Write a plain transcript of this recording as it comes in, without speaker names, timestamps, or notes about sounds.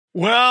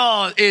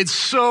Well, it's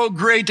so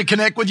great to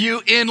connect with you,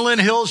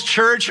 Inland Hills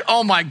Church.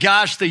 Oh my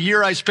gosh, the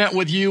year I spent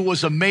with you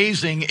was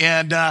amazing.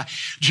 And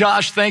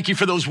Josh, thank you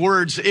for those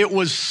words. It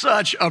was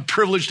such a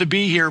privilege to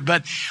be here,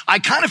 but I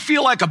kind of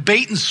feel like a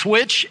bait and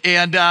switch.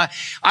 And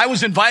I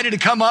was invited to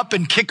come up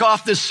and kick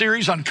off this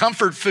series on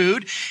comfort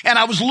food. And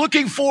I was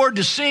looking forward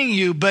to seeing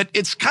you, but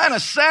it's kind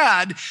of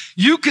sad.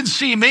 You can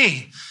see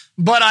me,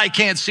 but I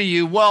can't see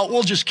you. Well,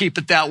 we'll just keep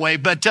it that way.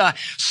 But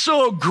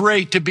so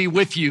great to be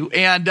with you.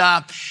 And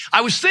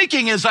I was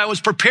thinking as I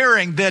was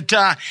preparing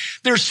that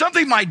there's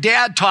something my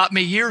dad taught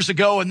me years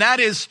ago, and that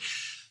is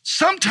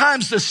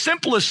sometimes the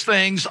simplest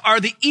things are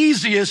the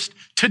easiest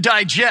to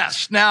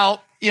digest.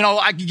 Now, you know,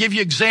 I can give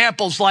you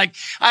examples like,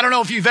 I don't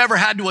know if you've ever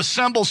had to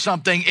assemble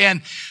something.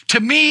 And to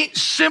me,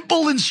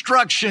 simple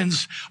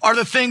instructions are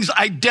the things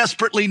I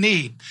desperately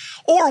need.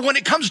 Or when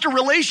it comes to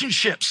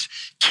relationships,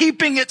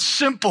 keeping it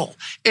simple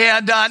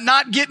and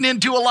not getting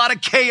into a lot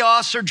of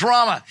chaos or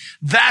drama.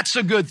 That's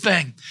a good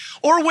thing.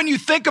 Or when you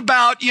think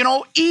about, you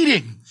know,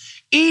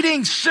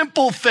 eating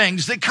simple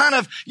things that kind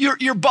of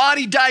your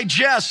body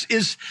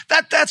digests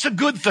that's a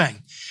good thing.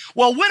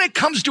 Well, when it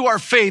comes to our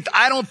faith,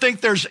 I don't think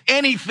there's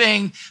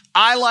anything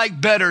I like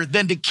better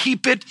than to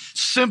keep it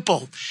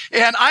simple.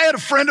 And I had a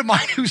friend of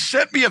mine who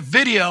sent me a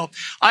video.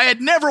 I had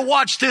never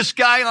watched this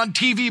guy on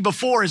TV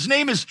before. His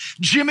name is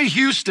Jimmy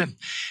Houston.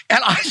 And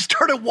I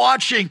started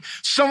watching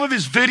some of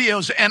his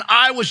videos and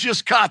I was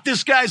just caught.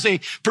 This guy's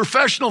a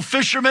professional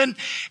fisherman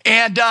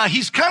and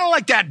he's kind of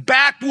like that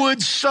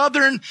backwoods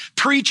Southern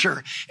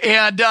preacher.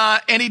 And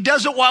he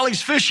does it while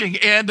he's fishing.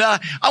 And I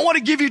want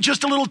to give you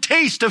just a little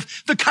taste of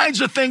the kinds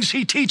of things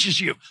he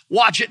teaches you.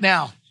 Watch it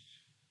now.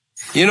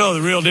 You know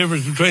the real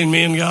difference between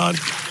me and God?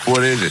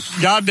 What is it?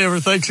 God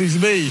never thinks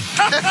he's me.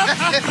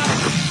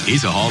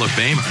 He's a Hall of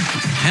Famer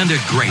and a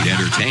great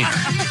entertainer.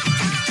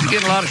 I'm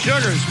getting a lot of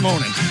sugar this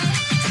morning.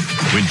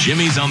 When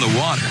Jimmy's on the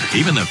water,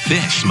 even the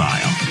fish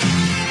smile.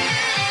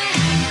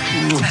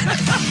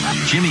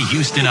 Jimmy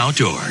Houston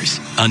Outdoors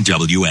on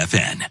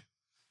WFN.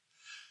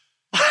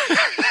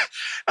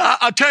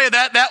 I'll tell you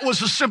that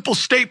was a simple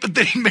statement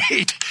that he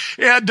made.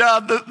 And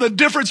the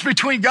difference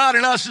between God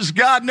and us is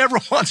God never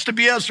wants to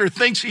be us or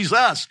thinks he's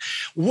us.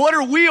 What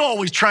are we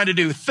always trying to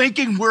do?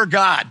 Thinking we're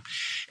God.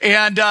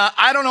 And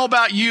I don't know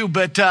about you,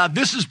 but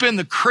this has been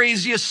the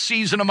craziest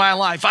season of my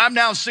life. I'm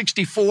now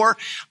 64.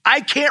 I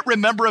can't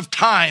remember a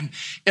time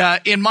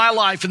in my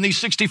life in these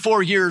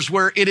 64 years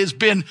where it has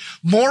been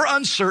more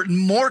uncertain,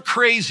 more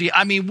crazy.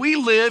 I mean, we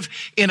live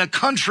in a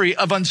country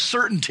of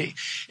uncertainty.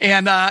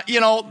 And,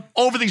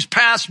 over these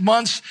past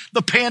months,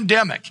 the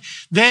pandemic,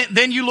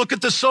 then you look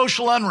at the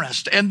social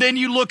unrest, and then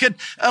you look at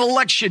an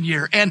election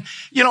year. And,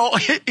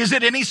 is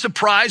it any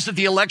surprise that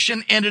the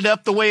election ended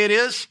up the way it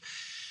is?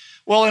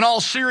 Well, in all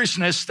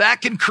seriousness,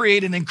 that can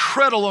create an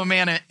incredible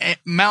amount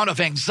of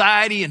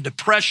anxiety and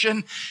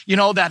depression,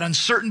 that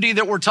uncertainty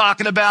that we're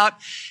talking about.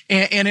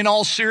 And in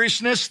all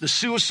seriousness, the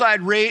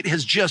suicide rate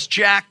has just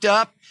jacked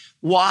up.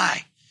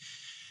 Why?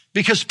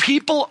 Because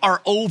people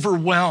are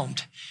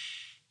overwhelmed.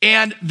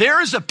 And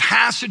there is a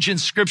passage in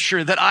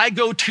scripture that I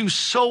go to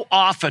so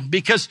often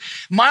because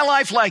my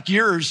life, like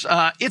yours,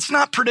 it's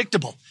not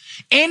predictable.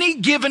 Any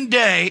given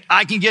day,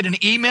 I can get an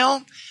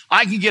email,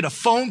 I can get a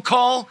phone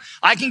call,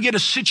 I can get a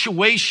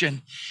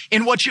situation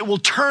in which it will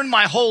turn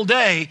my whole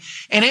day,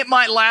 and it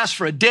might last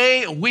for a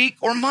day, a week,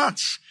 or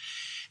months.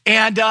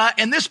 And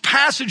this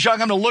passage I'm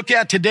going to look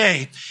at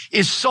today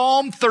is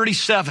Psalm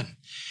 37.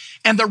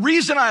 And the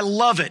reason I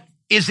love it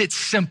is it's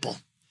simple.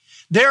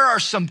 There are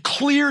some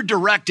clear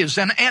directives,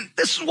 and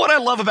this is what I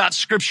love about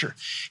Scripture,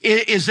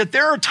 is that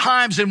there are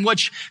times in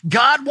which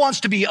God wants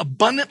to be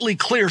abundantly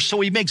clear, so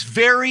he makes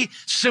very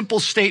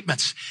simple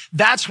statements.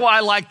 That's why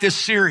I like this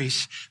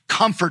series,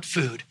 Comfort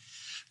Food.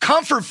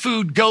 Comfort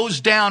food goes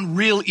down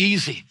real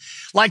easy.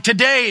 Like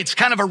today, it's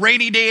kind of a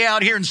rainy day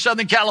out here in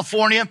Southern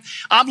California.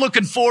 I'm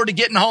looking forward to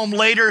getting home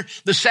later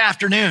this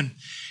afternoon.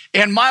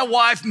 And my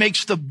wife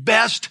makes the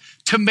best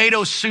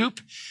tomato soup,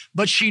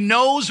 but she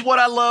knows what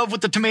I love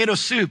with the tomato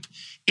soup.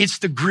 It's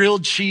the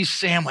grilled cheese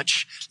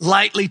sandwich,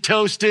 lightly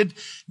toasted,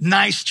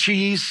 nice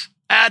cheese.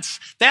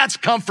 That's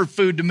comfort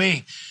food to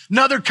me.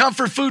 Another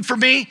comfort food for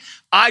me,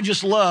 I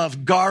just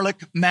love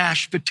garlic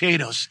mashed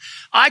potatoes.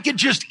 I could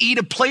just eat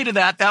a plate of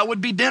that. That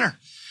would be dinner.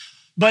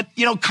 But,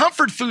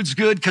 comfort food's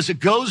good because it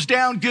goes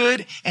down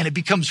good and it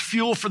becomes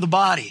fuel for the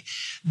body.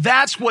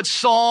 That's what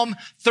Psalm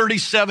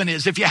 37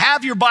 is. If you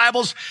have your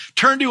Bibles,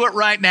 turn to it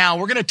right now.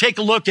 We're going to take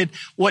a look at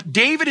what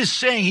David is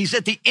saying. He's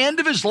at the end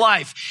of his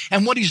life.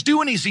 And what he's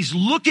doing is he's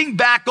looking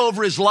back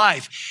over his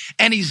life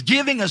and he's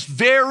giving us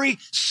very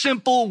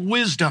simple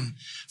wisdom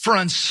for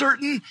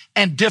uncertain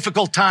and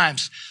difficult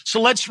times.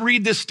 So let's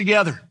read this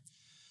together.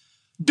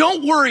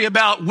 Don't worry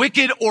about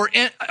wicked or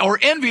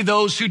envy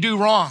those who do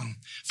wrong.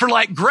 For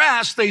like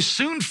grass, they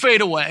soon fade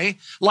away.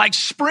 Like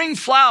spring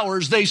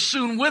flowers, they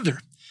soon wither.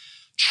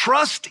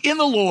 Trust in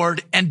the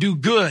Lord and do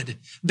good.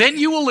 Then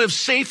you will live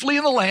safely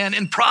in the land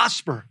and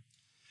prosper.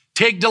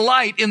 Take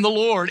delight in the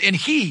Lord, and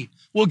he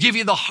will give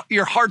you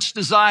your heart's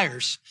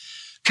desires.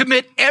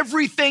 Commit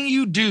everything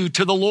you do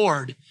to the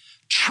Lord.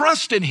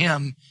 Trust in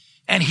him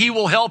and he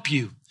will help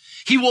you.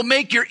 He will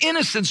make your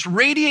innocence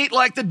radiate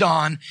like the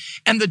dawn,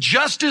 and the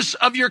justice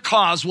of your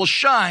cause will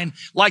shine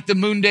like the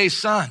noonday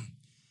sun.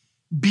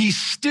 Be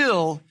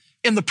still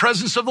in the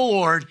presence of the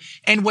Lord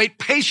and wait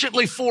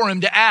patiently for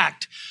him to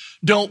act.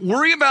 Don't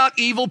worry about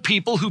evil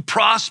people who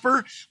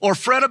prosper or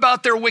fret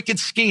about their wicked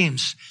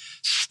schemes.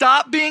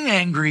 Stop being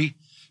angry.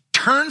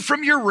 Turn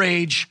from your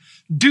rage.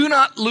 Do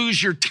not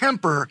lose your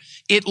temper.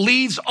 It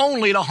leads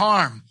only to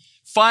harm.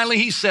 Finally,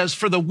 he says,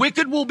 for the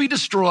wicked will be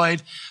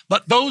destroyed,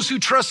 but those who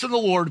trust in the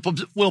Lord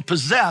will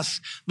possess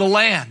the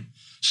land.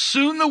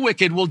 Soon the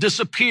wicked will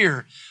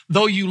disappear.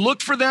 Though you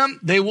look for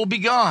them, they will be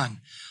gone.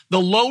 The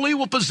lowly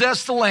will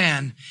possess the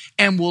land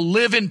and will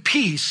live in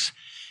peace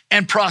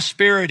and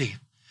prosperity.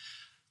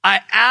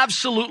 I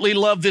absolutely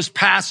love this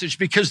passage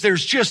because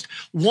there's just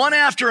one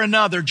after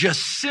another,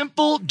 just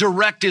simple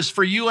directives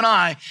for you and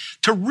I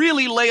to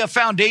really lay a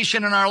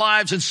foundation in our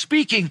lives. And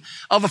speaking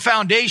of a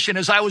foundation,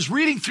 as I was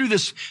reading through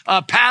this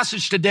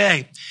passage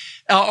today,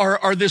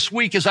 or this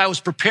week as I was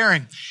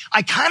preparing,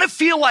 I kind of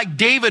feel like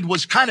David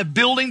was kind of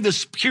building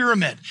this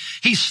pyramid.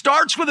 He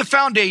starts with a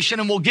foundation,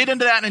 and we'll get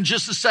into that in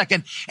just a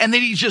second, and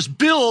then he just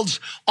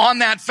builds on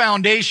that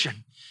foundation.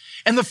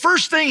 And the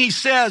first thing he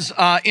says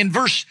in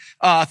verse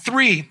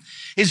 3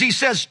 is he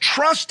says,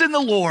 trust in the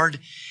Lord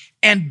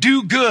and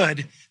do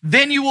good.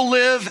 Then you will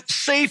live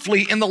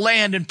safely in the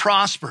land and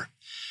prosper.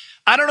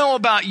 I don't know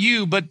about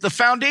you, but the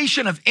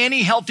foundation of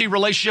any healthy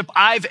relationship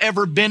I've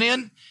ever been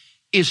in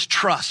is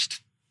trust.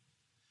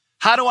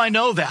 How do I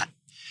know that?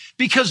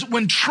 Because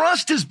when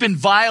trust has been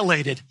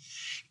violated,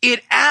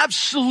 it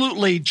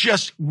absolutely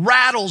just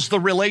rattles the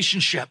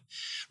relationship.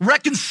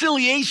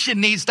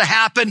 Reconciliation needs to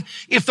happen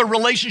if the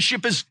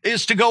relationship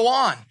is to go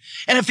on.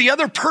 And if the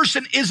other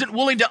person isn't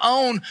willing to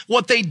own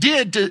what they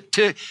did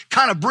to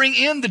kind of bring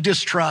in the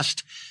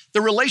distrust,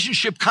 the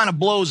relationship kind of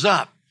blows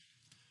up.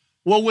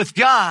 Well, with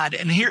God,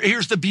 and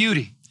here's the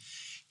beauty,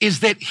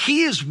 is that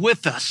he is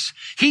with us.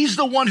 He's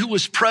the one who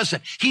is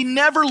present. He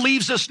never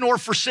leaves us nor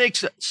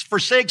forsakes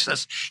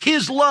us.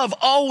 His love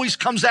always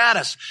comes at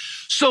us.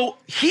 So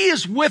he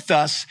is with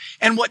us.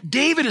 And what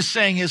David is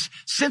saying is,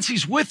 since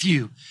he's with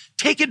you,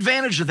 take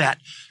advantage of that.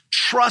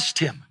 Trust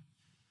him.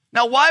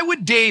 Now, why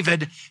would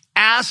David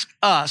ask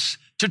us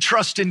to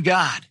trust in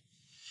God?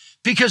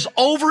 Because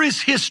over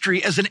his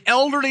history as an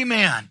elderly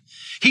man,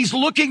 he's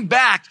looking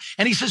back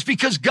and he says,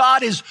 because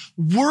God is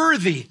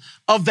worthy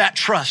of that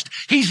trust.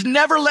 He's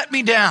never let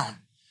me down.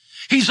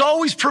 He's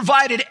always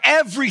provided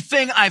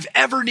everything I've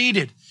ever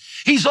needed.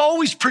 He's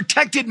always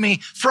protected me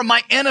from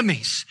my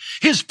enemies.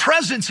 His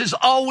presence has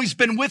always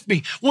been with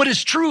me. What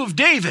is true of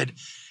David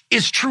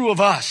is true of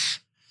us.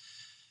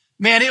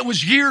 Man, it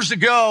was years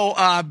ago,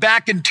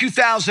 back in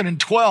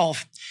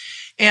 2012,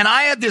 and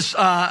I had this,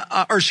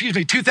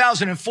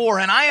 2004,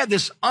 and I had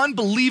this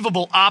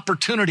unbelievable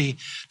opportunity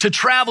to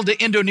travel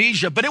to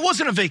Indonesia, but it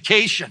wasn't a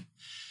vacation.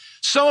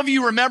 Some of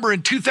you remember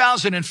in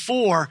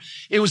 2004,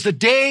 it was the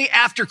day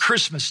after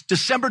Christmas,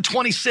 December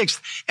 26th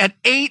at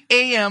 8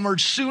 a.m. or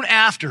soon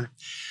after,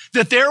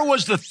 that there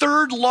was the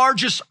third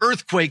largest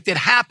earthquake that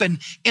happened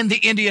in the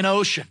Indian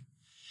Ocean.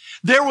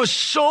 There was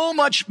so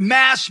much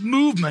mass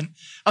movement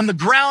on the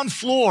ground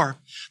floor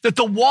that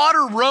the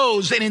water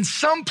rose, and in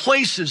some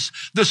places,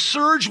 the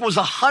surge was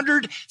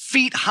 100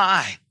 feet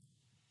high.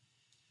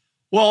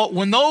 Well,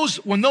 when those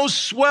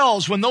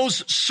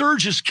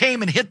surges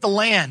came and hit the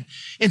land,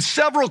 in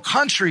several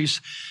countries,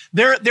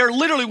 there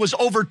literally was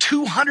over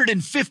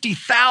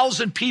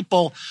 250,000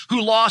 people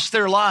who lost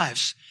their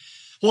lives.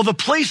 Well, the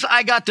place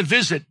I got to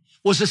visit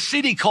was a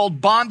city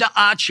called Banda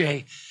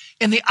Aceh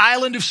in the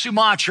island of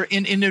Sumatra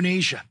in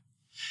Indonesia.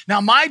 Now,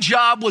 my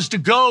job was to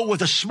go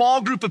with a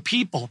small group of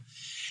people,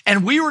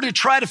 and we were to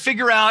try to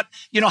figure out,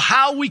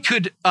 how we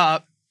could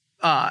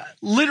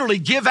literally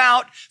give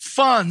out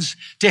funds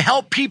to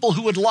help people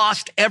who had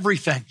lost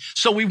everything.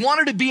 So we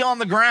wanted to be on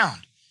the ground.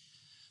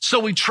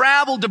 So we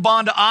traveled to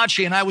Banda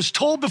Aceh, and I was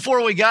told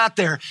before we got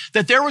there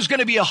that there was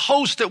going to be a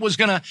host that was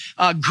going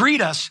to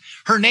greet us.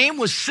 Her name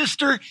was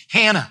Sister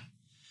Hannah.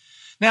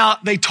 Now,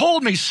 they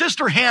told me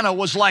Sister Hannah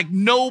was like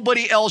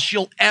nobody else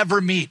you'll ever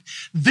meet.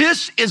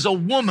 This is a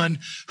woman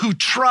who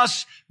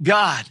trusts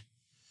God.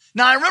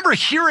 Now, I remember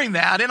hearing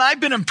that, and I've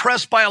been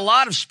impressed by a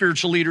lot of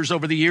spiritual leaders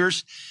over the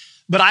years,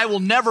 but I will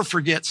never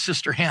forget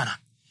Sister Hannah.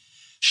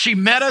 She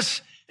met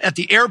us at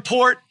the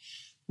airport.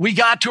 We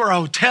got to our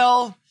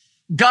hotel,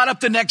 got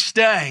up the next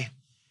day,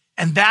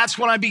 and that's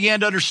when I began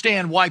to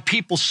understand why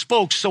people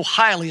spoke so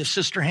highly of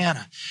Sister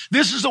Hannah.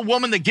 This is a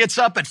woman that gets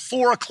up at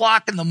 4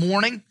 o'clock in the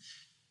morning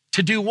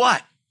to do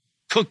what?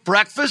 Cook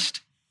breakfast?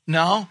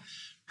 No.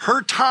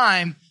 Her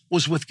time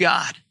was with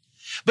God.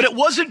 But it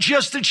wasn't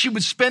just that she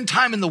would spend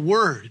time in the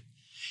Word.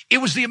 It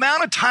was the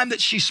amount of time that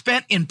she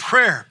spent in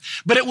prayer.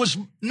 But it was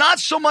not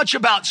so much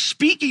about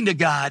speaking to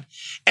God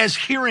as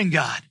hearing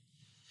God.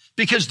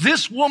 Because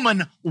this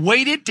woman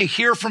waited to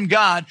hear from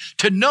God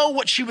to know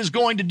what she was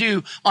going to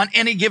do on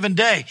any given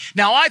day.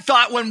 Now, I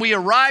thought when we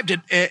arrived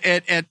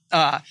at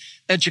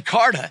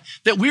Jakarta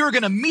that we were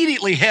going to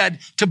immediately head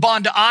to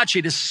Banda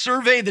Aceh to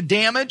survey the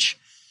damage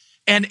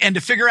and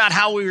to figure out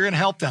how we were going to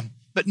help them.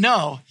 But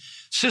no,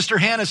 Sister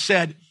Hannah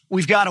said,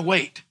 we've got to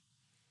wait.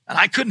 And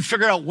I couldn't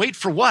figure out wait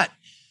for what.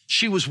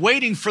 She was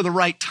waiting for the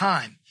right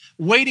time,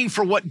 waiting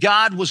for what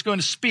God was going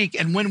to speak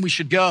and when we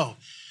should go.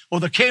 Well,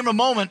 there came a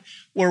moment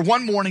where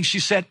one morning she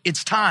said,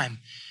 it's time.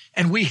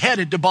 And we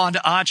headed to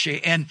Banda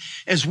Aceh. And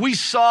as we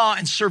saw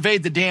and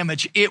surveyed the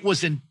damage, it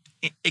was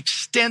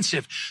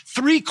extensive.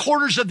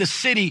 3/4 of the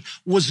city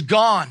was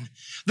gone.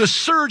 The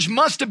surge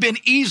must have been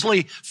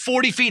easily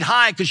 40 feet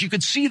high because you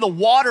could see the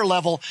water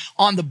level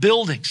on the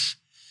buildings.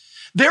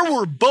 There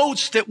were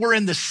boats that were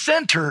in the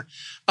center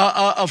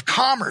of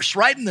commerce,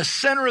 right in the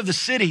center of the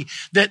city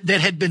that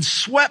had been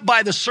swept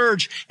by the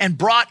surge and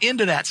brought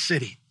into that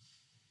city.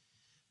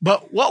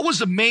 But what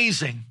was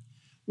amazing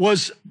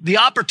was the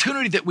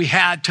opportunity that we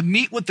had to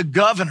meet with the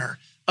governor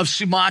of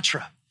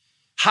Sumatra.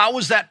 How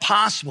was that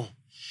possible?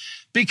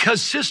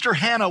 Because Sister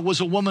Hannah was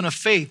a woman of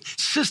faith.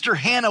 Sister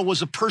Hannah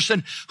was a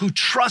person who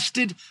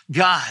trusted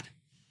God.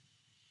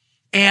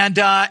 And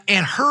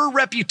her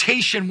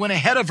reputation went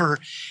ahead of her.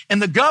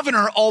 And the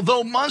governor,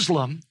 although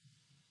Muslim,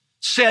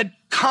 said,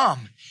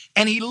 come.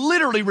 And he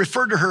literally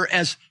referred to her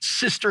as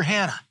Sister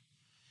Hannah.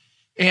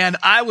 And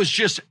I was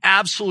just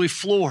absolutely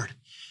floored.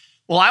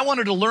 Well, I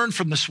wanted to learn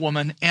from this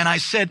woman. And I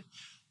said,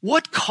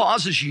 what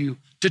causes you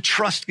to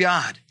trust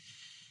God?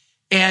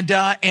 And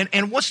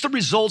what's the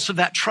results of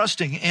that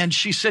trusting? And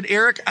she said,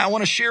 Eric, I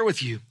want to share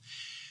with you.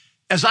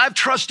 As I've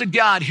trusted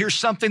God, here's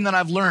something that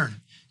I've learned.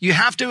 You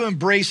have to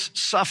embrace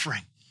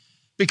suffering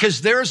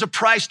because there is a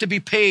price to be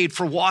paid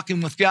for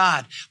walking with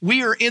God.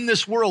 We are in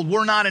this world.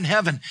 We're not in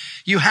heaven.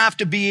 You have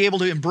to be able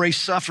to embrace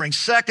suffering.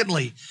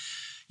 Secondly,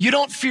 you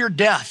don't fear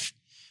death.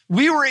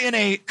 We were in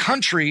a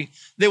country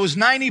that was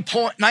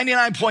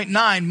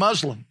 99.9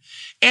 Muslim,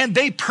 and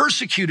they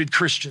persecuted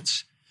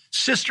Christians.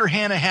 Sister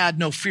Hannah had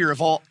no fear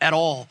at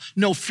all,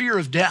 no fear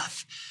of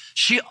death.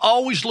 She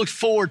always looked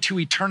forward to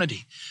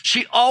eternity.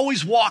 She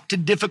always walked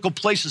in difficult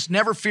places,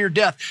 never feared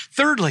death.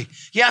 Thirdly,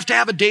 you have to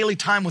have a daily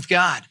time with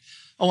God.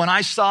 Oh, and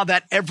I saw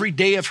that every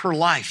day of her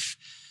life.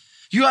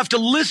 You have to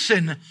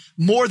listen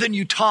more than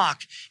you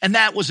talk. And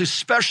that was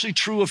especially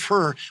true of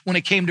her when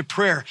it came to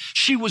prayer.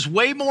 She was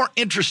way more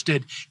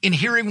interested in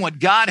hearing what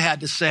God had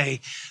to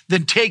say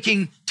than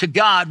taking to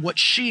God what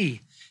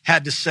she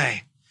had to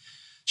say.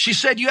 She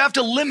said, you have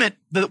to limit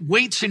the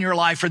weights in your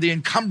life or the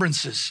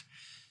encumbrances.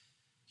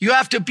 You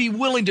have to be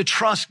willing to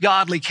trust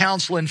godly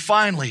counsel. And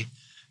finally,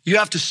 you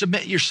have to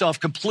submit yourself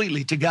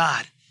completely to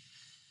God.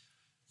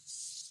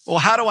 Well,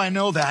 how do I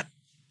know that?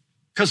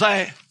 Because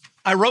I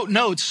wrote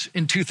notes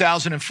in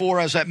 2004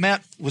 as I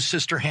met with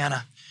Sister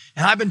Hannah,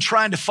 and I've been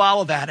trying to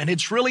follow that, and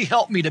it's really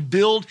helped me to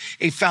build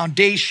a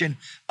foundation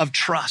of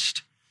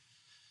trust.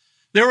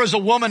 There was a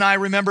woman I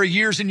remember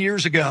years and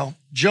years ago,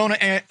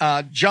 Joni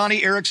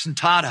Eareckson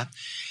Tada,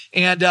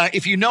 and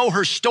if you know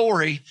her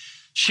story,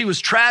 she was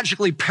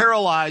tragically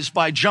paralyzed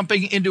by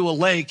jumping into a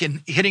lake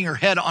and hitting her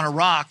head on a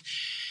rock,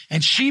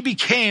 and she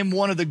became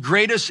one of the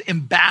greatest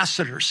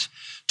ambassadors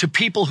to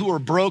people who are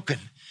broken.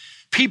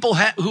 People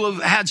who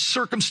have had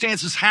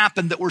circumstances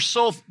happen that were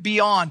so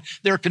beyond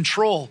their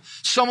control.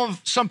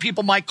 Some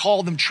people might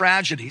call them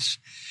tragedies.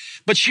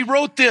 But she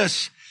wrote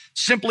this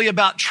simply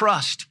about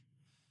trust.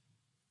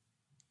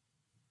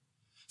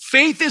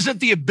 Faith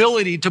isn't the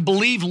ability to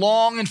believe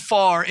long and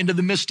far into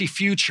the misty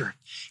future.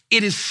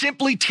 It is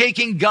simply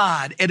taking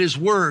God at his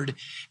word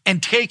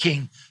and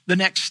taking the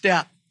next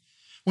step.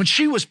 When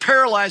she was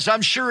paralyzed,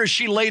 I'm sure as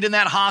she laid in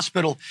that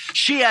hospital,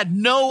 she had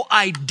no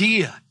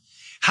idea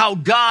how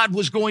God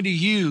was going to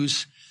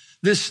use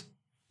this,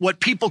 what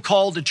people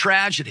called a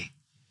tragedy.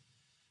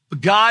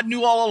 But God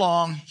knew all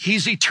along.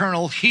 He's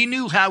eternal. He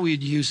knew how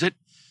he'd use it.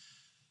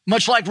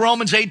 Much like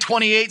Romans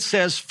 8:28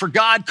 says, for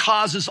God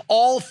causes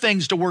all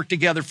things to work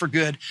together for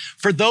good,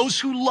 for those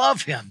who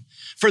love him,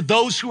 for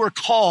those who are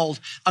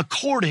called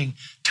according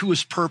to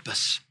his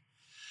purpose.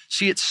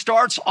 See, it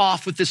starts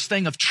off with this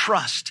thing of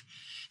trust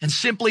and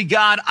simply,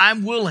 God,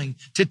 I'm willing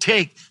to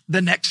take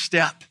the next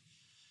step.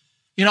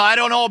 You know, I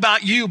don't know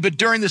about you, but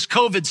during this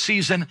COVID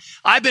season,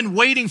 I've been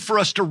waiting for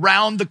us to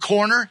round the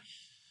corner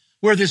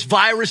where this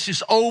virus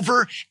is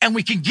over and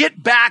we can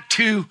get back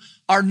to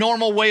our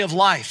normal way of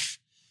life,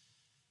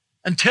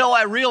 until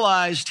I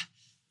realized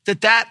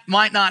that that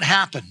might not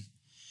happen.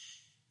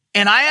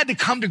 And I had to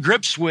come to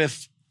grips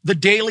with the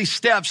daily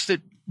steps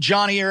that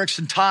Joni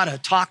Eareckson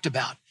Tada talked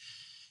about,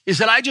 is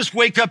that I just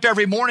wake up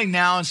every morning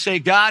now and say,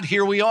 God,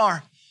 here we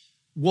are.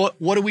 What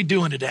are we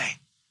doing today?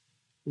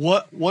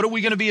 What are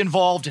we going to be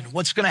involved in?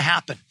 What's going to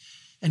happen?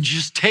 And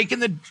just taking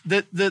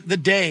the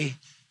day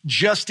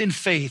just in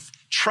faith,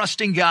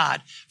 trusting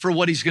God for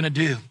what he's going to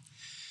do.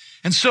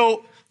 And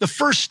so the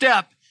first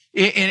step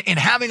in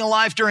having a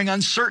life during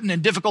uncertain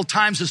and difficult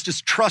times is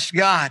to trust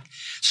God.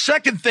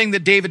 Second thing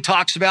that David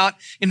talks about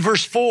in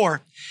verse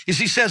 4 is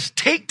he says,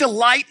 take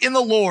delight in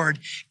the Lord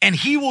and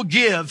he will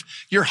give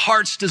your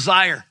heart's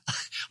desire.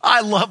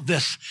 I love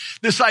this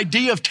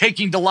idea of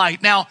taking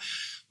delight. Now,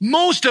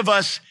 most of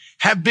us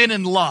have been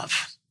in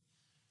love.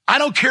 I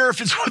don't care if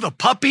it's with a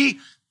puppy,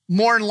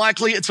 more than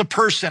likely it's a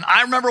person.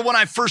 I remember when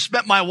I first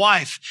met my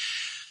wife,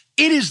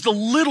 it is the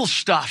little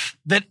stuff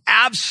that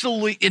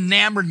absolutely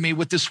enamored me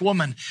with this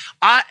woman.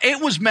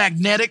 It was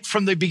magnetic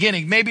from the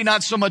beginning. Maybe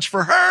not so much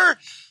for her,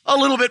 a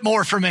little bit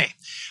more for me.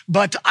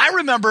 But I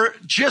remember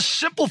just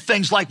simple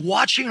things like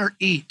watching her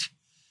eat,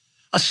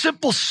 a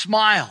simple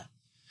smile,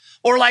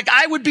 or like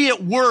I would be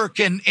at work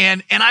and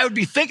I would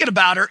be thinking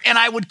about her and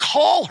I would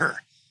call her.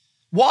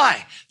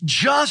 Why?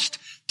 Just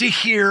to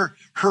hear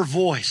her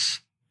voice.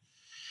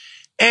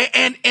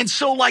 And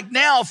so like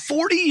now,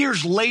 40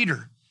 years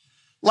later,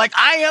 like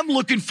I am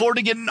looking forward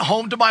to getting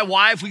home to my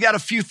wife. We got a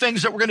few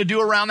things that we're going to do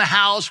around the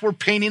house. We're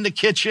painting the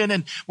kitchen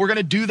and we're going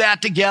to do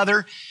that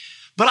together.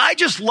 But I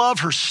just love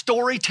her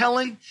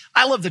storytelling.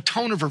 I love the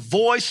tone of her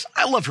voice.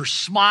 I love her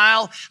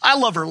smile. I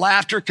love her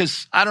laughter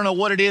because I don't know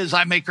what it is.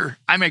 I make her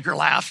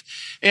laugh.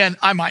 And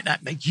I might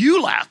not make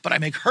you laugh, but I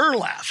make her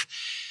laugh.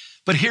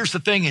 But here's the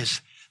thing is,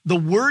 the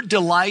word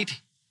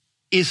delight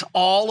is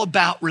all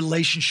about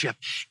relationship.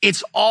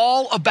 It's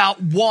all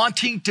about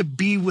wanting to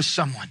be with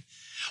someone.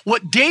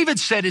 What David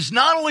said is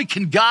not only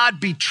can God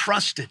be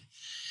trusted,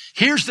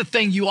 here's the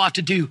thing you ought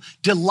to do,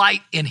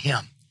 delight in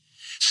him.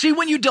 See,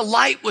 when you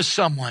delight with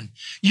someone,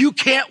 you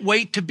can't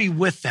wait to be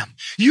with them.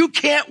 You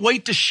can't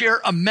wait to share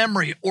a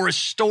memory or a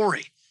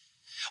story.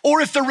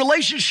 Or if the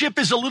relationship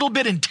is a little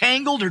bit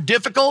entangled or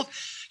difficult,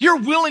 you're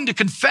willing to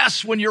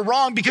confess when you're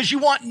wrong because you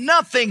want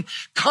nothing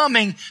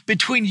coming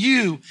between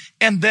you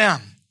and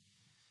them.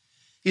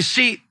 You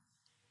see,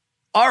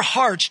 our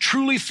hearts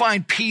truly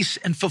find peace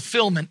and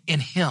fulfillment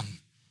in him.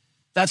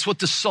 That's what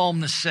the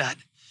psalmist said.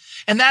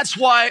 And that's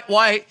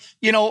why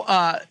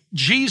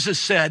Jesus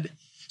said,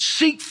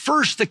 seek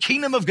first the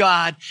kingdom of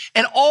God,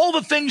 and all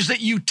the things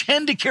that you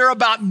tend to care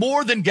about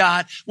more than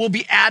God will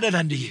be added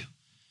unto you.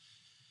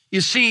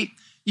 You see,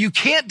 you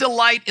can't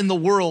delight in the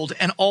world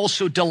and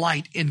also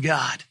delight in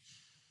God.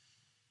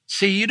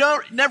 See, you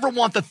never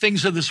want the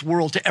things of this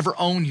world to ever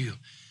own you.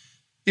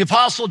 The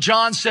Apostle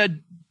John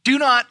said, do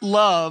not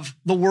love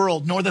the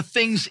world, nor the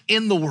things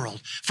in the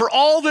world. For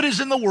all that is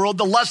in the world,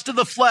 the lust of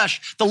the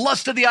flesh, the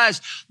lust of the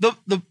eyes,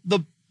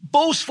 the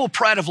boastful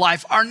pride of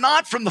life are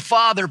not from the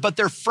Father, but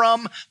they're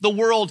from the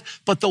world.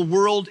 But the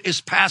world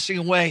is passing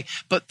away.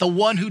 But the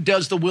one who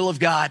does the will of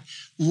God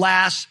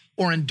lasts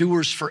or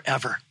endures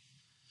forever.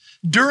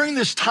 During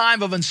this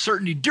time of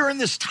uncertainty, during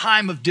this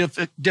time of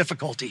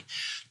difficulty,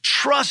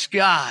 trust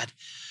God,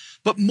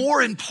 but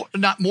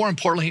not more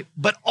importantly,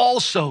 but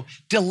also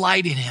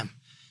delight in him.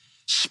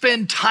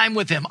 Spend time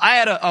with him. I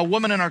had a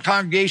woman in our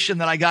congregation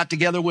that I got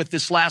together with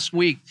this last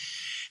week.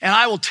 And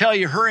I will tell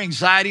you, her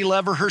anxiety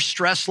level, her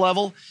stress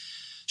level,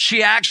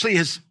 she actually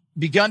has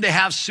begun to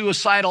have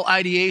suicidal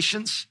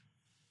ideations.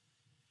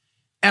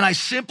 And I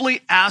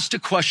simply asked a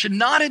question,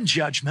 not in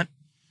judgment.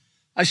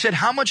 I said,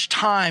 how much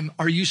time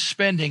are you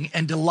spending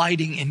and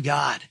delighting in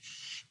God,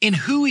 in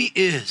who he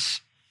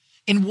is,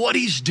 in what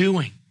he's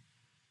doing?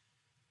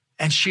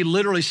 And she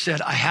literally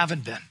said, I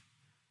haven't been.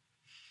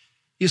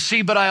 You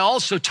see, but I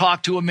also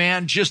talked to a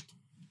man just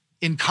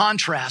in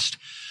contrast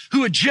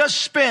who had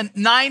just spent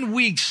 9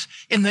 weeks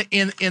in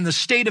the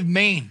state of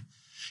Maine.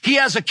 He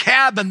has a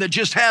cabin that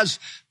just has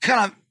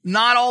kind of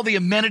not all the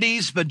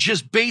amenities, but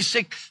just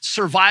basic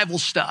survival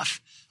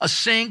stuff, a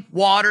sink,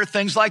 water,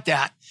 things like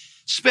that.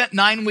 Spent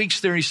 9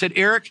 weeks there. He said,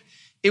 Eric,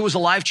 it was a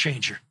life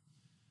changer.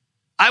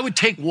 I would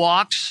take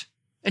walks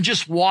and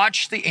just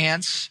watch the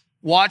ants,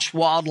 watch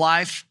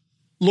wildlife,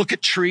 look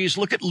at trees,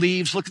 look at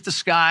leaves, look at the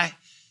sky.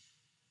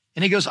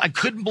 And he goes, I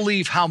couldn't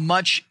believe how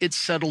much it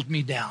settled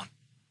me down.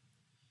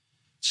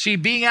 See,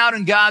 being out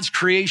in God's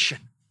creation,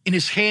 in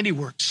his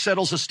handiwork,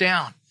 settles us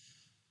down.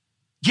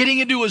 Getting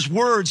into his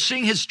word,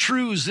 seeing his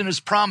truths and his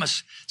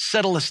promise,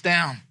 settle us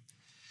down.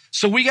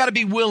 So we got to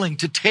be willing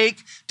to take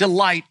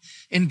delight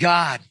in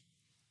God.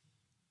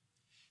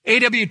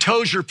 A.W.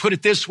 Tozer put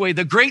it this way,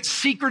 the great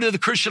secret of the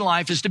Christian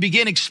life is to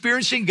begin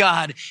experiencing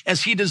God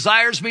as he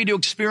desires me to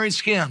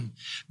experience him.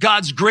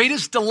 God's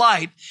greatest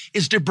delight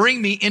is to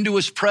bring me into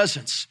his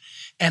presence,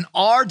 and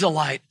our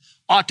delight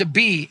ought to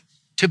be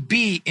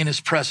in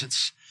his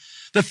presence.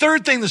 The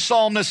third thing the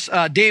psalmist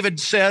David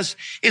says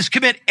is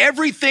commit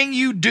everything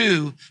you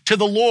do to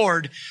the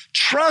Lord,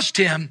 trust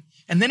him,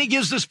 and then he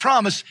gives this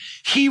promise,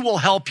 he will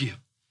help you.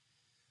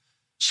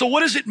 So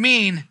what does it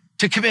mean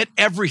to commit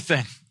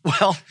everything?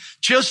 Well,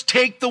 just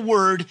take the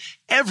word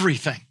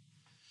everything.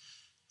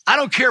 I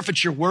don't care if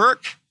it's your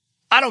work.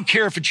 I don't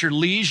care if it's your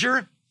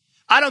leisure.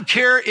 I don't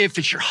care if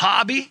it's your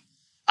hobby.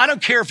 I don't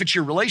care if it's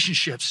your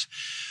relationships.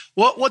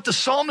 What the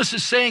psalmist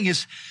is saying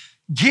is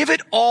give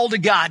it all to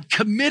God.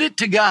 Commit it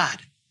to God.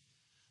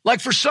 Like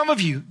for some of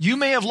you, you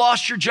may have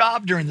lost your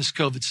job during this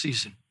COVID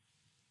season.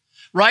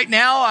 Right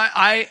now,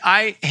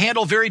 I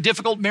handle very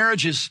difficult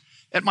marriages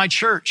at my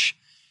church,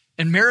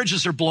 and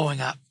marriages are blowing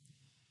up.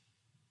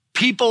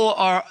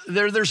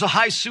 There's a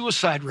high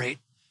suicide rate.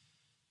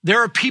 There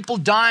are people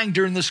dying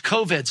during this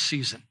COVID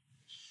season.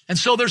 And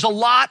so there's a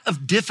lot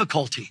of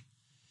difficulty.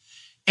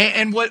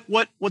 And what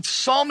the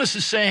psalmist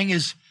is saying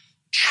is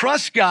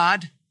trust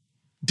God,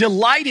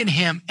 delight in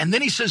him. And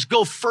then he says,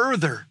 go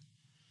further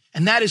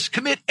And that is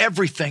commit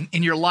everything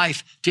in your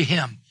life to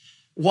him.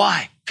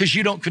 Why? Because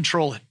you don't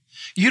control it.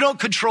 You don't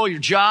control your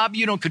job.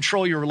 You don't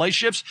control your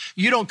relationships.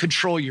 You don't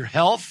control your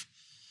health.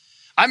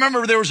 I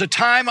remember there was a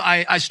time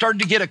I started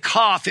to get a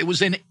cough. It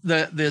was in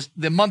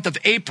the month of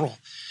April.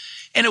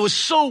 And it was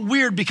so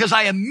weird because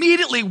I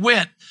immediately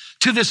went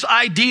to this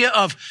idea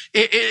of,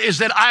 is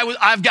that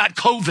I've got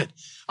COVID.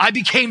 I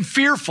became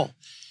fearful.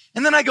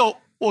 And then I go,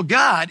 well,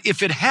 God,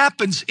 if it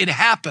happens, it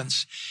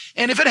happens.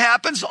 And if it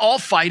happens, I'll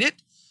fight it.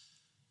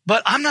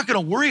 But I'm not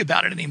going to worry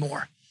about it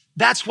anymore.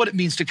 That's what it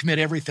means to commit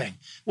everything.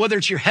 Whether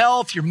it's your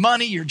health, your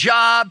money, your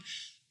job,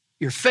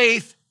 your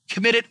faith,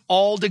 commit it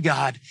all to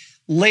God.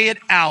 Lay it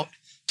out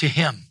to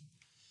him.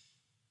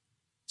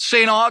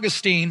 St.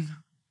 Augustine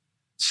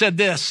said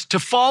this, to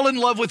fall in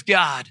love with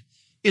God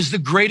is the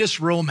greatest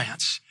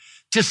romance.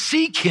 To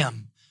seek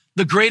him,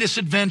 the greatest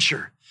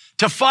adventure.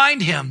 To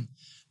find him,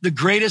 the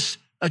greatest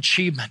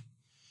achievement.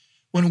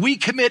 When we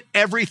commit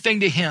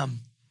everything to him,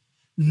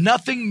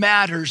 nothing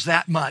matters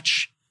that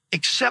much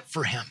except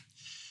for him.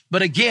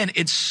 But again,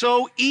 it's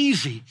so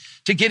easy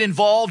to get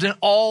involved in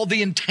all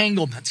the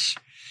entanglements.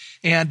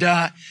 And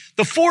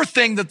the fourth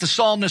thing that the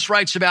psalmist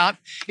writes about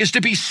is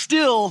to be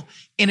still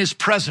in his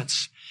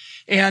presence.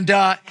 And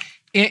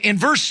in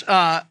verse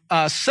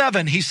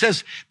 7, he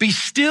says, be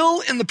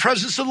still in the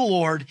presence of the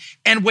Lord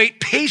and wait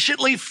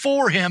patiently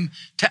for him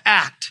to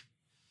act.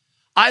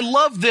 I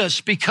love this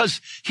because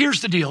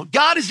here's the deal.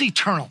 God is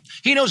eternal.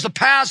 He knows the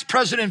past,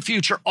 present, and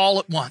future all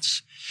at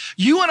once.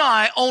 You and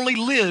I only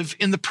live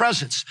in the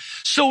presence.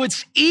 So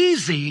it's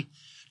easy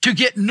to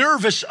get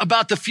nervous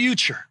about the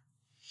future.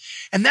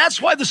 And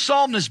that's why the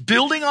psalmist is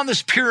building on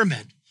this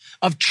pyramid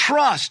of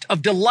trust,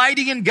 of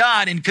delighting in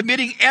God and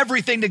committing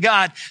everything to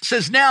God,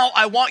 says, now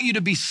I want you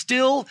to be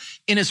still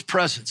in his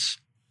presence.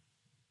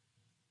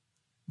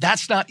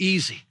 That's not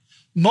easy.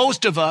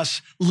 Most of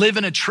us live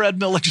in a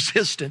treadmill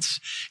existence.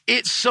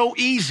 It's so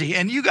easy.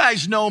 And you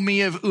guys know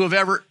me who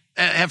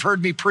have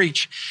heard me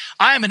preach.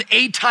 I am an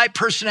A-type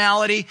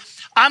personality.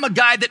 I'm a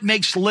guy that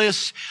makes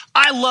lists.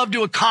 I love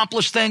to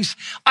accomplish things.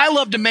 I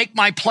love to make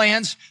my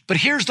plans. But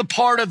here's the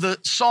part of the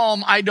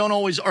psalm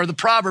or the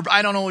proverb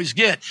I don't always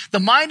get. The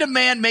mind of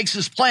man makes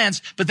his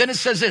plans, but then it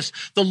says this,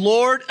 the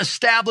Lord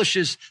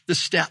establishes the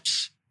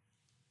steps.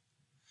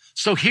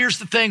 So here's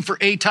the thing for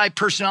A-type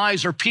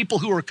personalities or people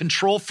who are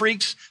control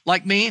freaks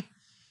like me.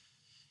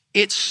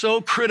 It's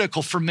so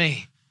critical for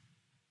me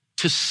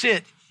to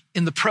sit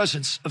in the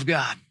presence of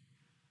God.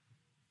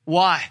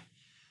 Why?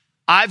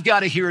 I've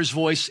got to hear his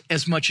voice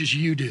as much as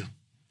you do.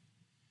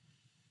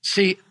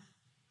 See,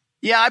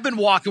 yeah, I've been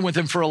walking with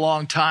him for a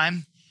long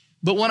time,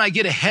 but when I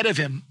get ahead of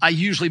him, I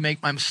usually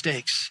make my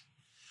mistakes.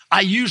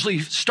 I usually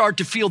start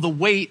to feel the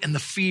weight and the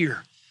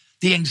fear,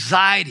 the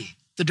anxiety,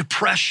 the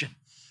depression.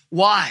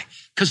 Why?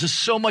 Because there's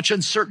so much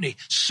uncertainty,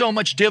 so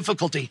much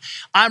difficulty.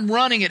 I'm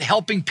running at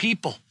helping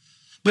people.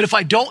 But if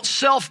I don't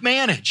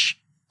self-manage,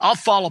 I'll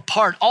fall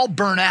apart. I'll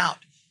burn out.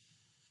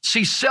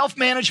 See,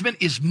 self-management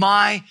is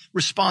my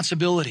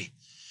responsibility.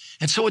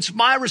 And so it's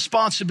my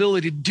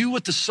responsibility to do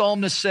what the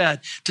psalmist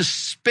said, to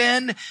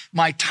spend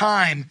my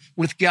time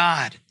with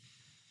God.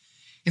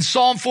 In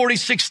Psalm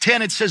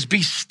 46:10, it says,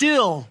 be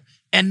still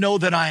and know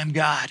that I am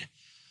God.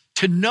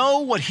 To know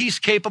what he's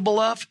capable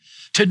of,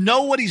 to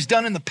know what he's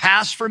done in the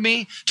past for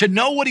me, to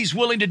know what he's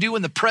willing to do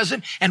in the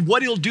present and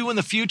what he'll do in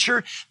the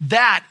future,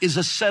 that is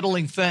a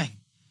settling thing.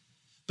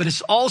 But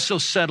it's also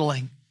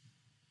settling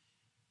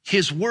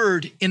his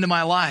word into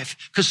my life.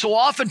 Because so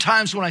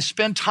oftentimes when I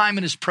spend time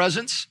in his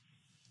presence,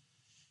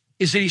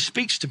 is that he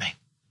speaks to me.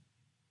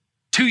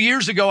 2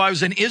 years ago, I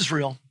was in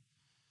Israel,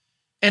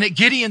 and at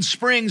Gideon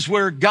Springs,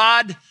 where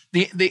God,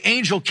 the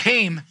angel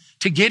came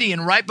to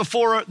Gideon right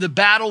before the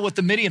battle with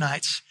the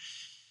Midianites.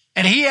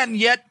 And he hadn't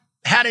yet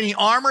had any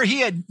armor. He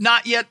had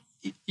not yet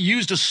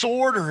used a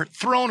sword or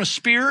thrown a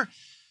spear.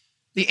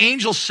 The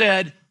angel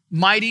said,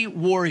 mighty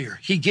warrior.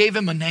 He gave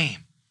him a name.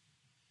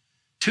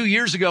 2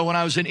 years ago when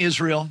I was in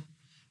Israel,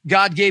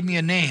 God gave me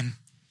a name,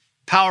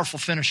 powerful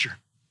finisher.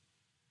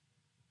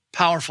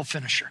 Powerful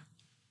finisher.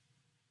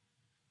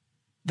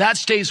 That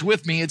stays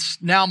with me.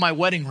 It's now my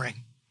wedding ring.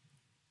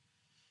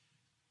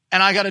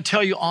 And I got to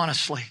tell you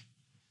honestly,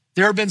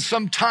 there have been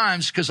some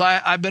times because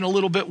I've been a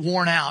little bit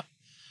worn out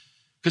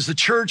because the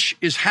church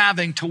is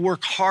having to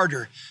work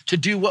harder to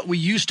do what we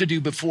used to do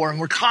before. And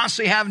we're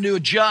constantly having to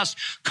adjust,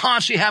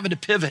 constantly having to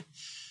pivot.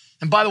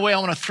 And by the way, I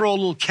want to throw a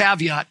little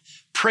caveat.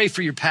 Pray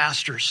for your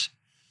pastors.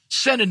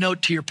 Send a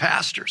note to your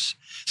pastors.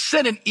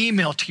 Send an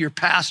email to your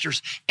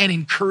pastors and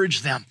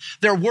encourage them.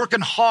 They're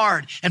working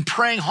hard and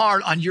praying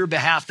hard on your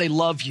behalf. They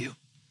love you.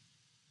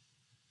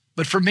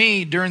 But for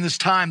me, during this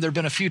time, there have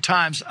been a few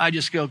times I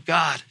just go,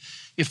 God,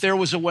 if there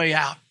was a way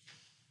out.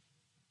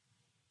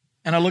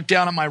 And I look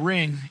down at my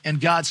ring and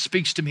God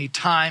speaks to me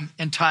time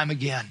and time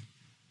again.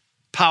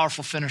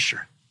 Powerful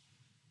finisher.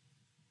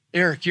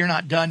 Eric, you're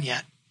not done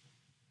yet.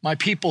 My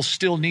people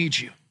still need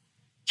you.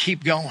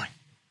 Keep going.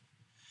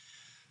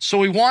 So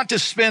we want to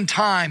spend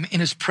time in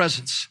his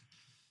presence.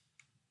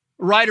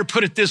 A writer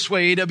put it this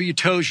way, A.W.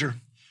 Tozer,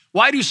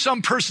 Why do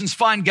some persons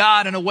find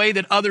God in a way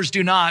that others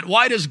do not?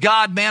 Why does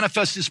God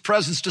manifest his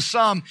presence to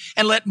some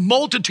and let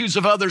multitudes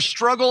of others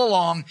struggle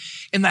along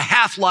in the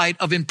half-light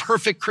of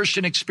imperfect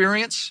Christian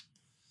experience?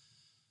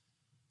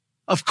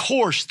 Of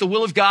course, the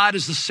will of God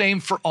is the same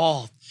for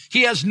all.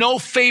 He has no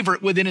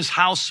favorite within his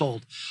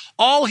household.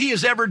 All he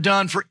has ever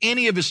done for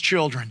any of his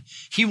children,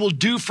 he will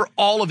do for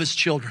all of his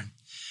children.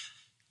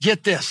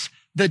 Get this,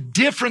 the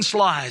difference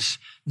lies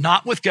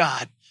not with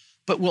God,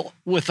 but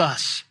with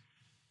us.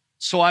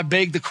 So I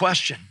beg the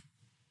question,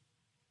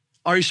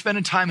 are you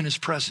spending time in his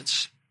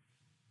presence?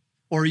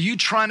 Or are you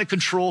trying to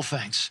control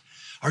things?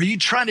 Are you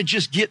trying to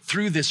just get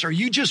through this? Are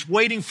you just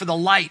waiting for the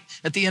light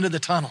at the end of the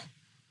tunnel?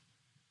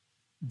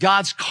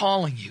 God's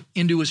calling you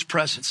into his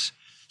presence.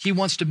 He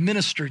wants to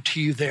minister to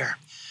you there.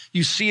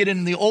 You see it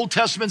in the Old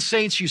Testament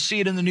saints. You see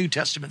it in the New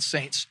Testament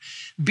saints.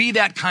 Be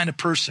that kind of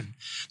person.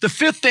 The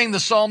fifth thing the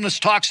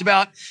psalmist talks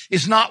about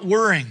is not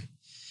worrying.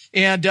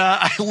 And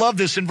I love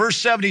this. In verse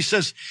 7, he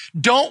says,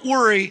 don't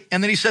worry.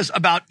 And then he says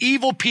about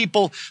evil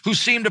people who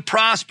seem to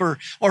prosper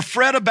or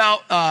fret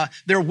about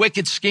their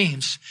wicked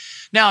schemes.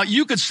 Now,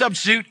 you could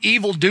substitute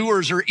evil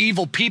doers or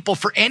evil people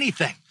for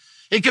anything.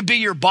 It could be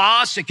your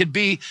boss. It could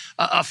be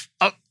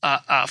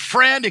a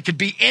friend. It could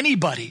be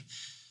anybody.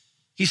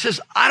 He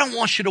says, I don't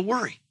want you to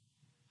worry.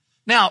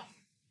 Now,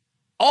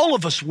 all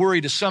of us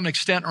worry to some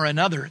extent or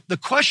another. The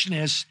question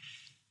is,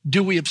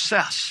 do we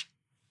obsess?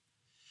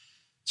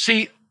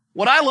 See,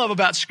 what I love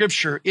about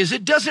Scripture is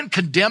it doesn't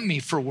condemn me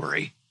for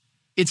worry.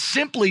 It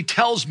simply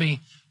tells me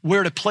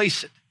where to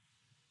place it.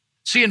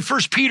 See, in 1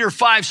 Peter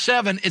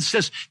 5:7, it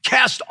says,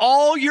 cast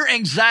all your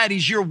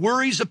anxieties, your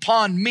worries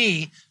upon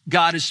me,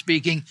 God is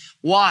speaking.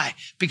 Why?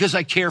 Because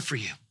I care for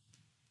you.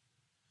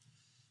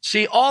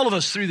 See, all of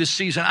us through this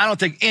season, I don't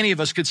think any of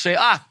us could say,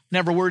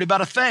 never worried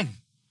about a thing.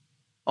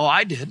 Oh,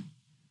 I did.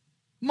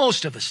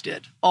 Most of us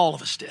did. All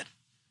of us did.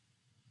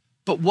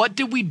 But what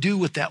did we do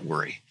with that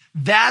worry?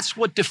 That's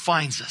what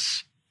defines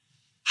us.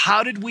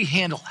 How did we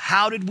handle?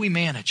 How did we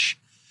manage?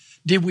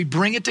 Did we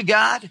bring it to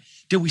God?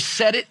 Did we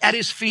set it at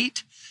his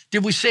feet?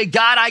 Did we say,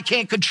 God, I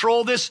can't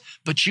control this,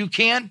 but you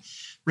can?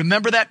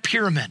 Remember that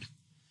pyramid.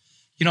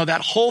 You know,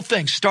 that whole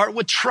thing. Start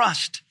with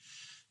trust.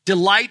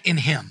 Delight in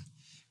him.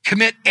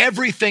 Commit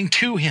everything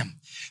to him.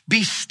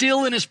 Be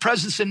still in his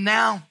presence. And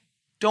now,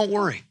 don't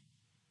worry.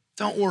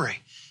 Don't worry.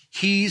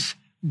 He's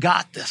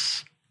got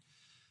this.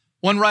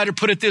 One writer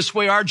put it this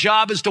way, our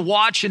job is to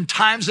watch in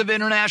times of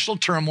international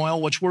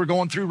turmoil, which we're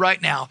going through right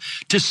now,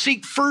 to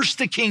seek first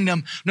the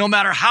kingdom, no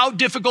matter how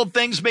difficult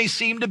things may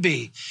seem to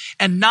be,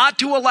 and not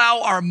to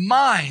allow our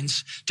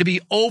minds to be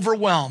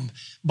overwhelmed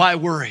by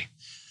worry.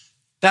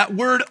 That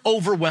word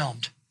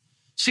overwhelmed.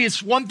 See,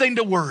 it's one thing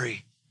to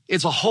worry.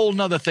 It's a whole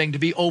nother thing to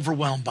be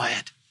overwhelmed by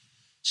it.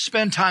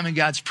 Spend time in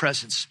God's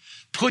presence.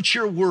 Put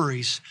your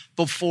worries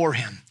before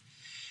him.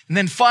 And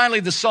then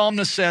finally, the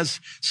psalmist says,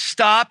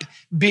 stop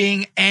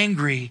being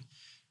angry.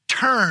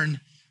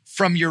 Turn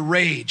from your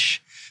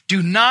rage.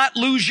 Do not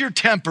lose your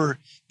temper.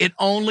 It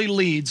only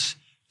leads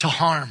to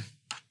harm.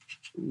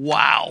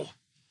 Wow.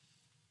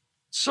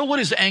 So what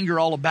is anger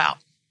all about?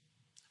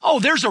 Oh,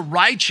 there's a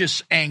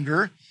righteous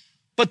anger,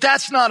 but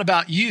that's not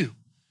about you.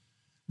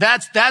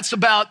 That's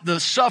about the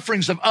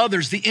sufferings of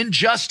others, the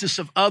injustice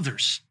of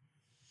others.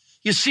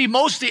 You see,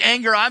 most of the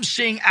anger I'm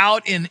seeing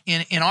out in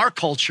our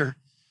culture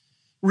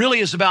really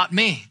is about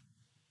me.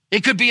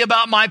 It could be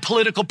about my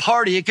political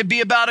party. It could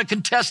be about a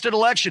contested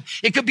election.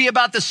 It could be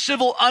about the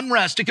civil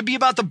unrest. It could be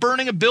about the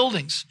burning of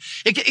buildings.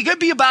 It could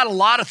be about a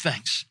lot of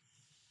things.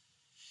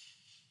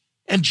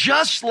 And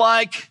just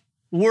like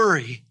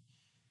worry,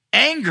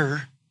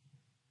 anger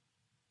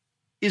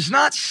is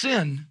not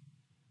sin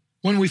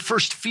when we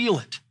first feel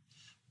it,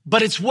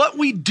 but it's what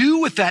we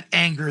do with that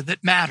anger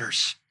that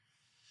matters.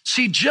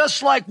 See,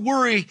 just like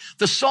worry,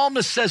 the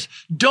psalmist says,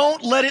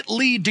 don't let it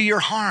lead to your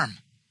harm.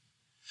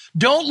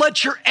 Don't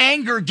let your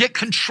anger get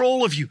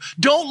control of you.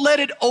 Don't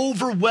let it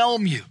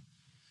overwhelm you.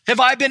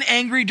 Have I been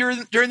angry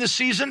during the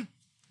season?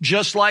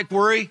 Just like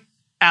worry?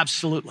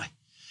 Absolutely.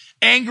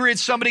 Angry at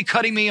somebody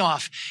cutting me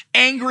off.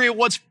 Angry at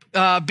what's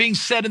being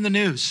said in the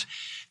news.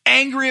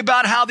 Angry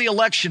about how the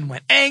election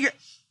went. Angry.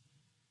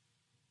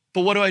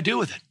 But what do I do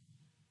with it?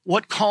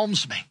 What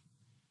calms me?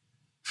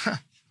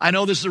 I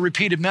know this is a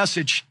repeated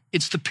message.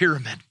 It's the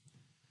pyramid.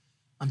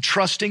 I'm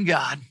trusting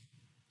God.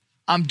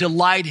 I'm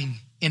delighting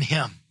in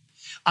him.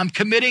 I'm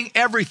committing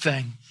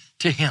everything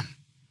to him.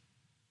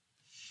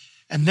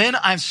 And then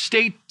I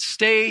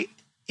stay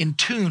in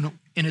tune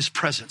in his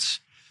presence.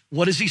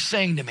 What is he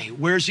saying to me?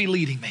 Where is he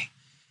leading me?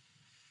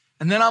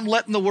 And then I'm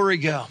letting the worry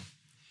go,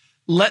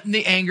 letting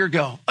the anger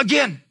go.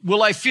 Again,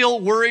 will I feel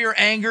worry or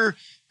anger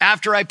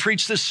after I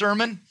preach this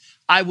sermon?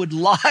 I would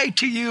lie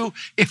to you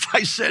if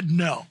I said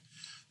no.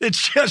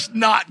 It's just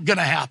not going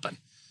to happen.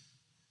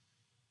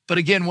 But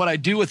again, what I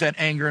do with that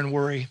anger and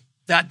worry,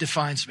 that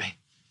defines me.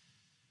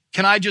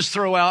 Can I just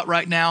throw out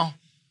right now,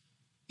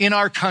 in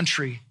our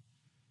country,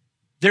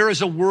 there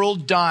is a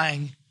world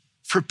dying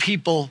for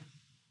people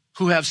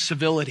who have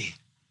civility.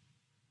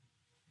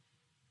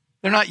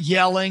 They're not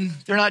yelling.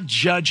 They're not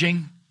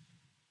judging.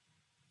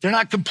 They're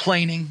not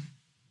complaining.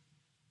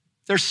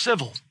 They're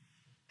civil.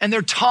 And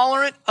they're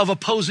tolerant of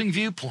opposing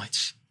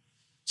viewpoints.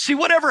 See,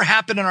 whatever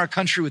happened in our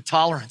country with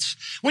tolerance,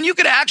 when you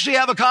could actually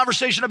have a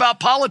conversation about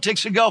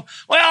politics and go,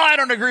 well, I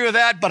don't agree with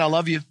that, but I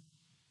love you.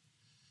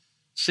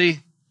 See,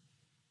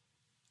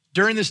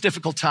 during this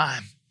difficult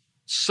time,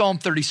 Psalm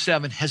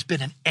 37 has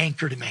been an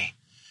anchor to me.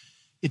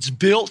 It's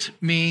built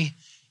me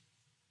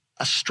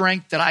a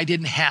strength that I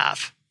didn't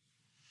have.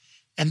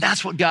 And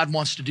that's what God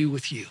wants to do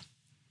with you,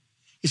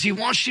 is he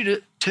wants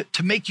you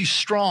to make you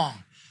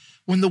strong.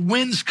 When the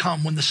winds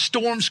come, when the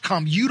storms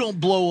come, you don't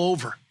blow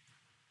over.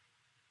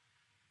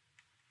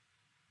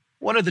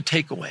 What are the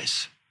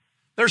takeaways?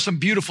 There are some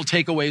beautiful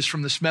takeaways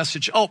from this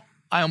message. Oh,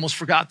 I almost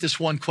forgot this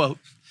one quote.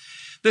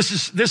 This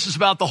is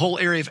about the whole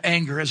area of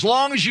anger. As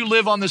long as you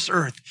live on this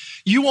earth,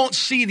 you won't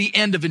see the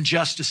end of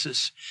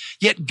injustices.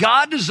 Yet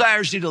God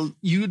desires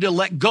you to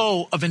let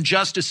go of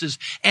injustices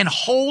and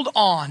hold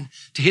on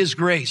to his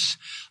grace.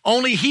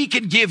 Only he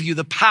can give you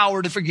the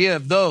power to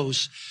forgive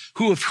those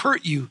who have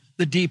hurt you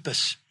the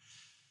deepest.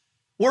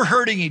 We're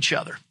hurting each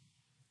other.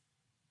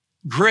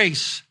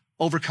 Grace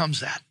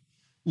overcomes that.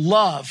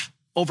 Love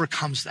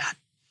overcomes that.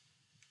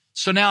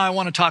 So now I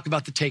want to talk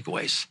about the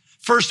takeaways.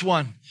 First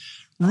one,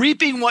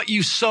 reaping what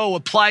you sow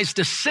applies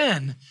to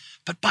sin,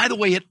 but by the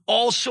way, it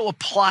also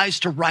applies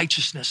to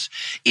righteousness.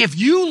 If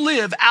you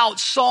live out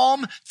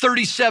Psalm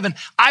 37,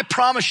 I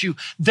promise you,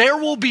 there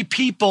will be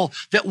people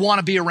that want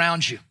to be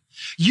around you.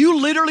 You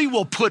literally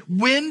will put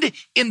wind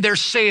in their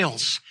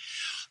sails.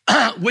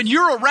 When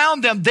you're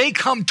around them, they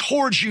come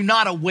towards you,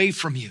 not away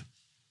from you.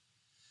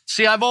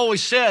 See, I've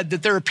always said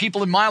that there are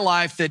people in my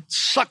life that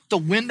suck the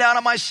wind out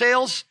of my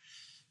sails,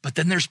 but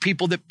then there's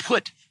people that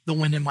put the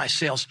wind in my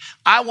sails.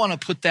 I want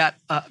to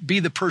be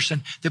the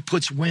person that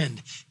puts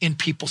wind in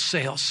people's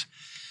sails.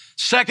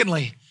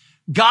 Secondly,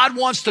 God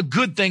wants the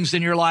good things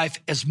in your life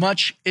as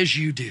much as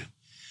you do.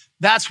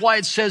 That's why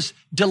it says,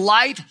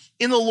 delight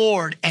in the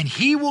Lord, and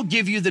he will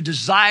give you the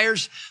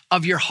desires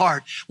of your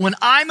heart. When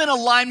I'm in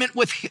alignment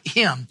with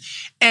him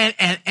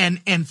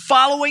and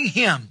following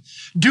him,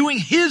 doing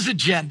his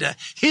agenda,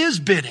 his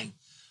bidding,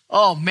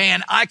 oh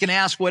man, I can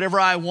ask whatever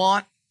I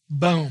want.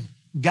 Boom,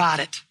 got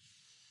it.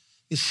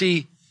 You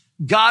see,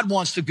 God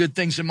wants the good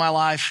things in my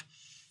life,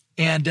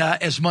 and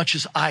as much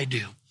as I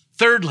do.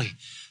 Thirdly,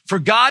 for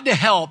God to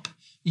help,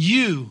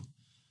 you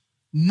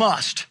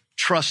must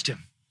trust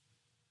him.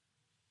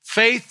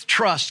 Faith,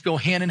 trust go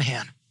hand in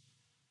hand.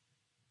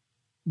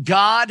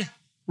 God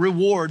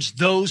rewards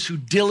those who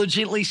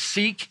diligently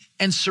seek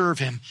and serve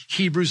him.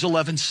 Hebrews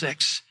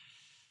 11:6.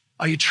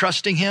 Are you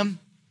trusting him?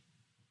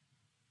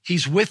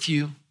 He's with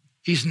you.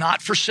 He's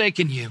not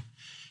forsaken you.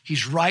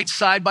 He's right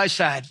side by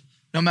side.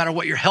 No matter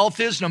what your health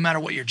is, no matter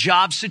what your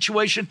job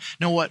situation,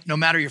 no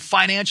matter your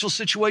financial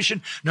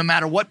situation, no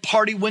matter what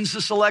party wins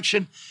this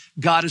election,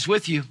 God is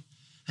with you,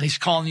 and he's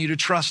calling you to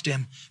trust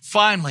him.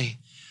 Finally,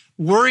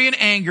 worry and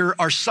anger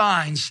are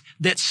signs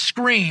that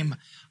scream,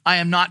 I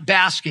am not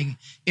basking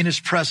in his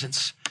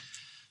presence.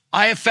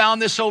 I have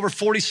found this over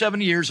 47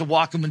 years of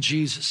walking with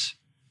Jesus.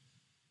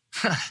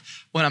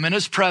 When I'm in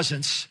his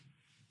presence,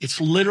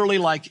 it's literally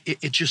like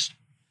it just,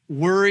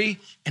 worry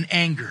and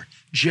anger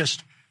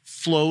just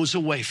flows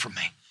away from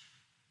me.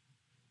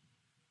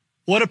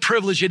 What a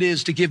privilege it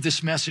is to give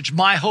this message.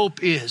 My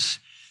hope is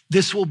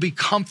this will be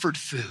comfort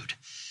food,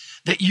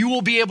 that you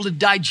will be able to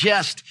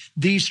digest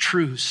these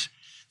truths,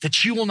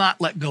 that you will not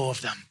let go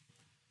of them.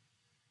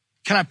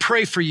 Can I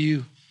pray for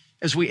you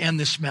as we end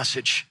this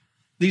message?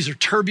 These are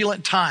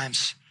turbulent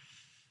times,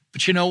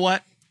 but you know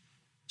what?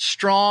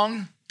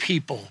 Strong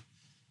people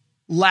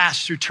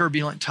last through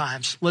turbulent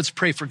times. Let's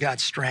pray for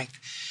God's strength.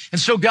 And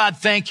so God,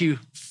 thank you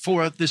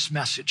for this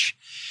message.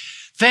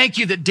 Thank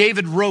you that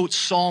David wrote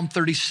Psalm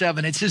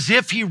 37. It's as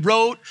if he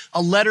wrote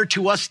a letter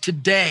to us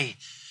today.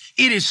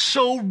 It is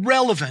so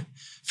relevant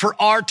for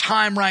our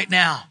time right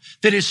now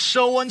that is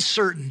so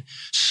uncertain,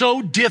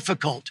 so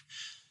difficult.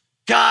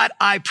 God,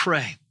 I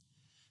pray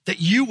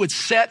that you would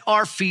set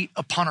our feet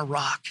upon a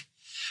rock.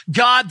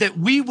 God, that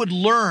we would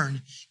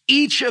learn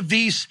each of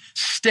these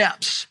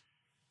steps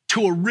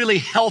to a really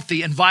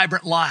healthy and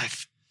vibrant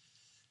life.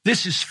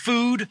 This is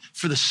food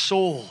for the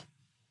soul.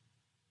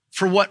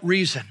 For what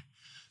reason?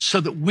 So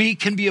that we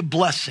can be a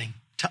blessing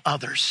to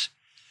others.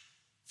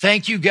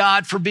 Thank you,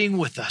 God, for being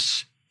with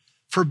us,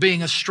 for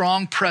being a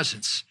strong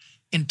presence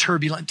in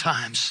turbulent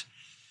times.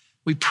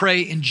 We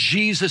pray in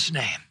Jesus'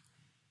 name.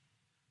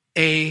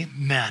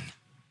 Amen.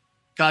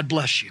 God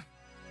bless you.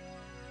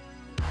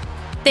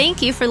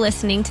 Thank you for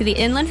listening to the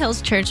Inland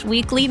Hills Church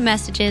Weekly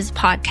Messages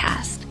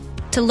podcast.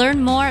 To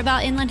learn more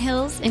about Inland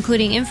Hills,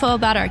 including info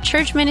about our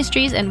church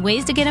ministries and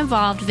ways to get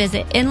involved,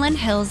 visit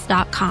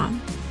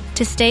inlandhills.com.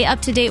 To stay up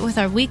to date with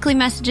our weekly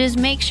messages,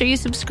 make sure you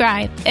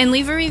subscribe and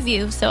leave a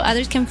review so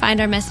others can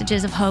find our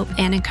messages of hope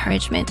and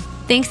encouragement.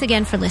 Thanks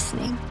again for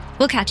listening.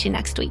 We'll catch you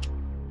next week.